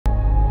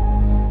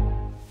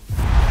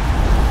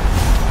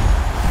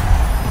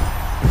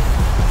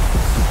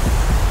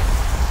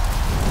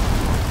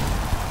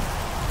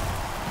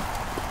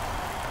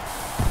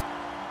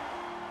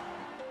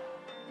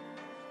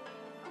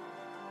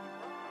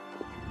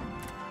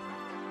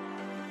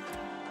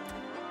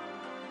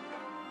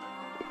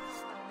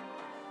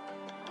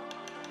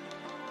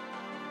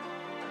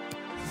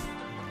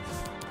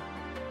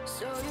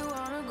you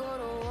wanna go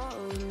to war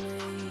with me.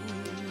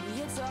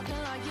 You're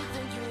talking like you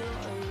think you're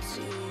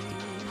royalty.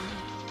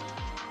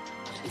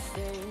 You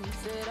think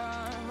that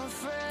I'm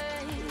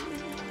afraid,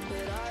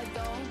 but I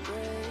don't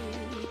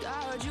break. I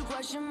heard you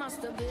question my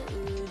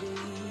stability.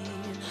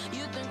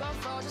 You think I'll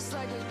fall just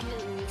like a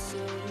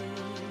guillotine,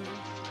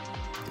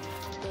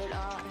 but I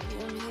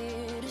am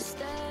here to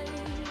stay.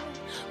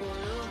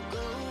 Won't look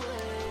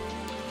away.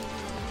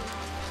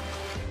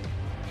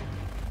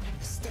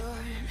 The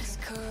storm is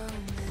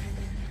coming,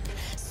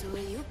 so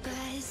you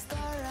better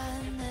start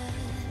running.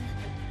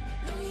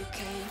 No, you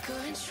can't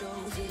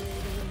control it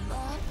in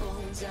my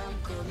bones. I'm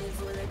coming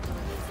for the,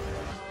 coming for the.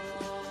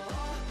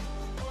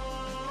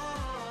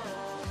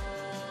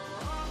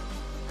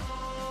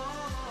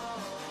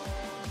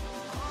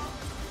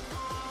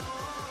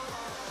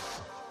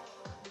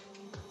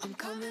 I'm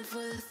coming for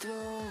the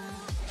throne.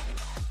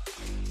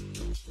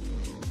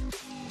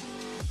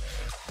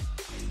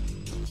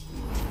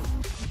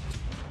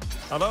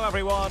 Hello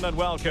everyone and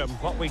welcome.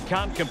 What we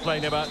can't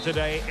complain about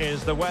today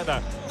is the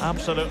weather.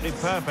 Absolutely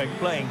perfect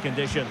playing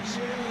conditions.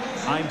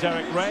 I'm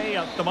Derek Ray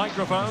at the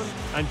microphone,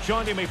 and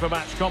joining me for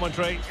match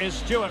commentary is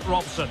Stuart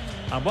Robson.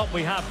 And what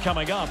we have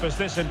coming up is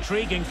this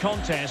intriguing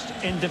contest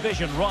in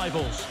division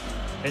rivals.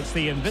 It's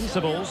the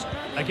Invincibles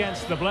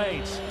against the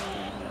Blades.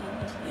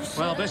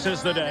 Well, this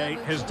is the day,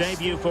 his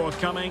debut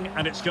forthcoming,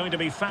 and it's going to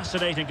be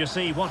fascinating to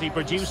see what he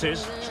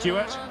produces.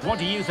 Stuart, what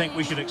do you think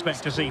we should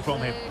expect to see from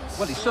him?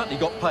 Well, he's certainly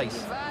got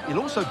pace. He'll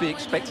also be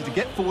expected to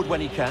get forward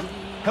when he can,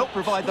 help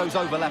provide those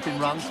overlapping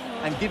runs,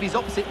 and give his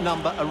opposite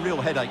number a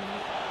real headache.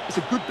 It's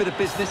a good bit of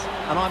business,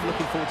 and I'm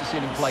looking forward to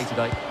seeing him play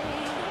today.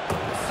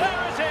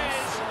 There it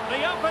is,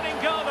 the opening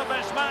goal of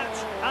this match,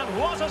 and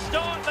what a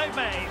start they've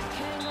made.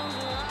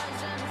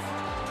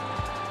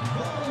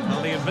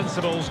 Well, the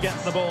Invincibles get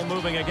the ball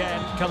moving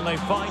again. Can they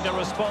find a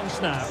response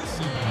now?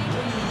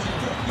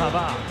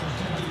 Pavard.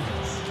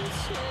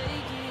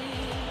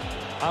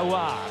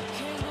 Awad.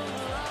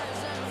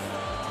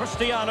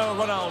 Cristiano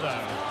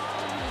Ronaldo.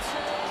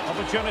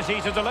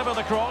 Opportunity to deliver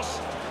the cross.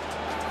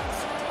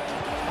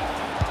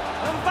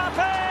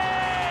 Mbappe!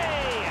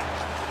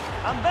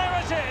 And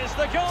there it is,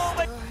 the goal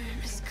that...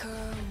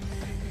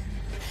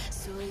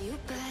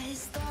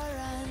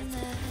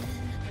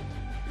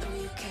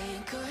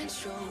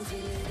 Control it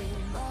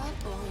in my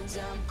bones.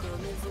 I'm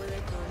coming for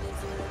the, coming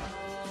for the.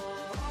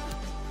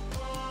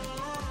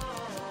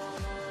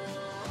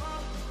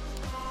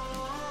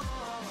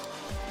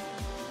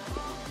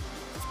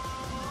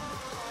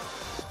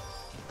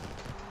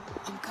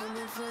 I'm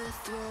coming for the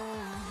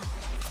throne.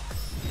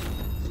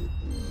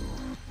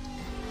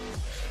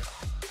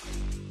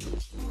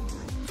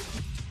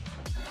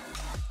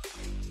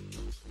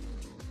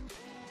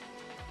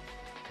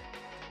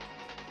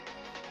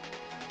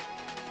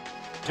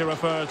 To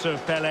refer to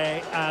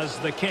Pelé as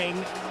the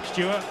king.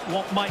 Stuart,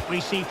 what might we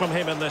see from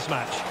him in this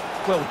match?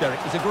 Well, Derek,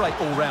 he's a great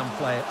all-round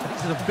player, but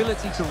it's his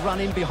ability to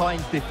run in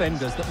behind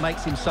defenders that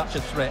makes him such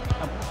a threat.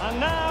 And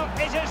now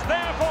it is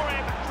there for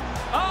him.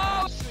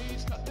 Oh!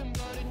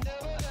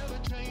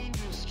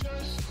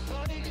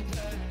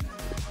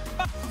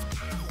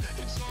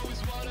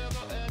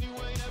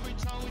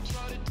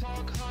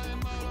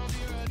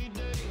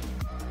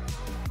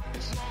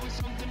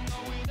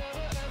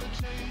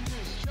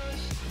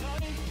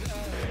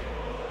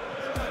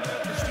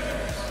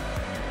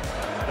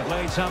 The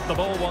Blades have the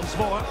ball once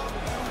more.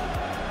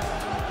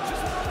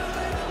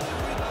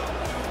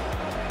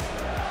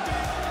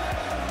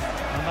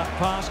 And that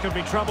pass could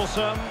be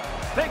troublesome.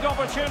 Big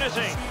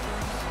opportunity.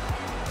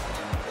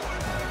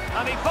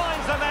 And he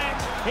finds the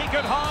net. He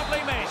could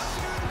hardly miss.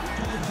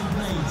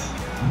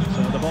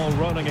 So the ball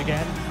rolling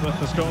again with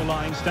the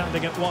scoreline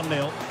standing at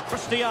 1-0.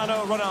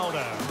 Cristiano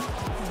Ronaldo.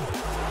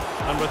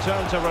 And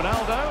return to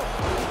Ronaldo.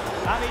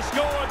 And he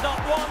scored not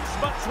once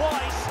but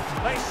twice.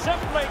 They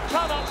simply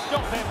cannot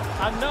stop him,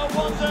 and no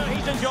wonder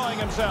he's enjoying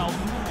himself.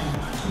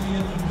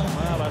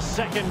 Well, a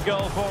second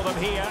goal for them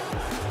here.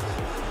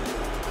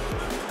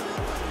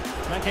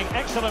 Making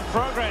excellent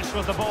progress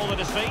with the ball at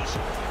his feet.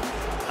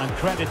 And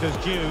credit is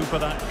due for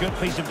that good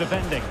piece of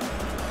defending.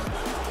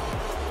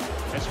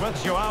 It's with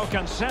João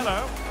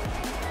Cancelo.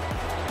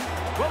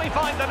 Will he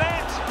find the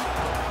net?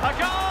 A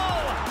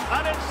goal!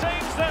 And it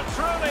seems they're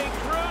truly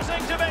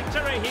cruising to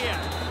victory here.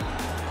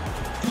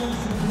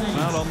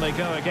 Well, on they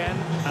go again,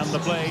 and the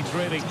Blades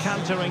really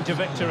cantering to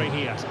victory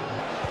here.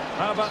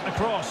 How about the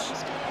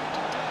cross?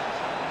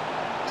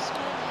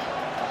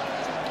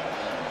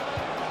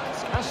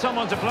 Has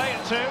someone to play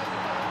it to.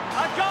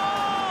 A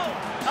goal!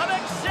 An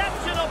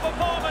exceptional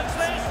performance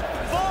this.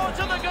 4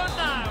 to the good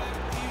now.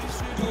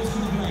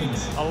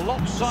 A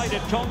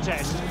lopsided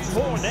contest,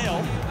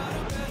 4-0.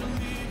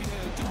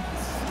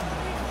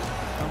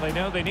 And they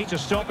know they need to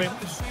stop him,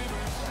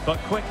 but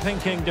quick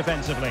thinking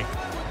defensively.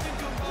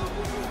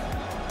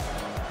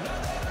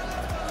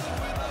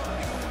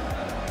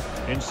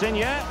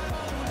 Insigne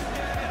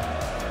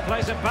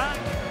plays it back.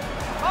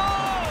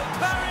 Oh,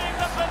 burying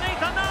them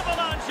beneath an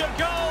avalanche of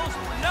goals.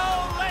 No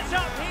let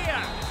up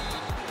here.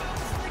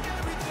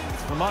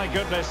 Well, my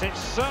goodness, it's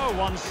so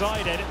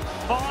one-sided.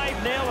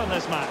 5-0 in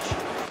this match.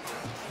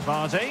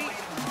 Vardy,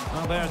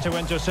 well, there to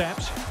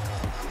intercept.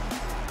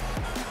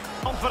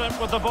 Confident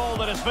with the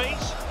ball at his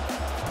feet.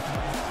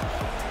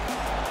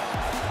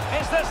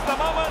 Is this the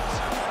moment?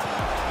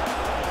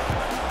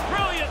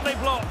 Brilliantly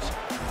blocked.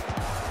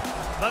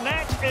 The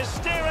net is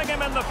staring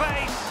him in the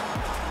face.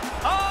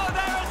 Oh,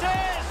 there it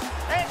is!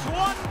 It's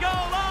one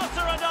goal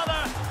after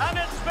another, and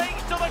it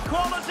speaks to the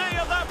quality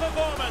of that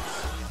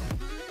performance.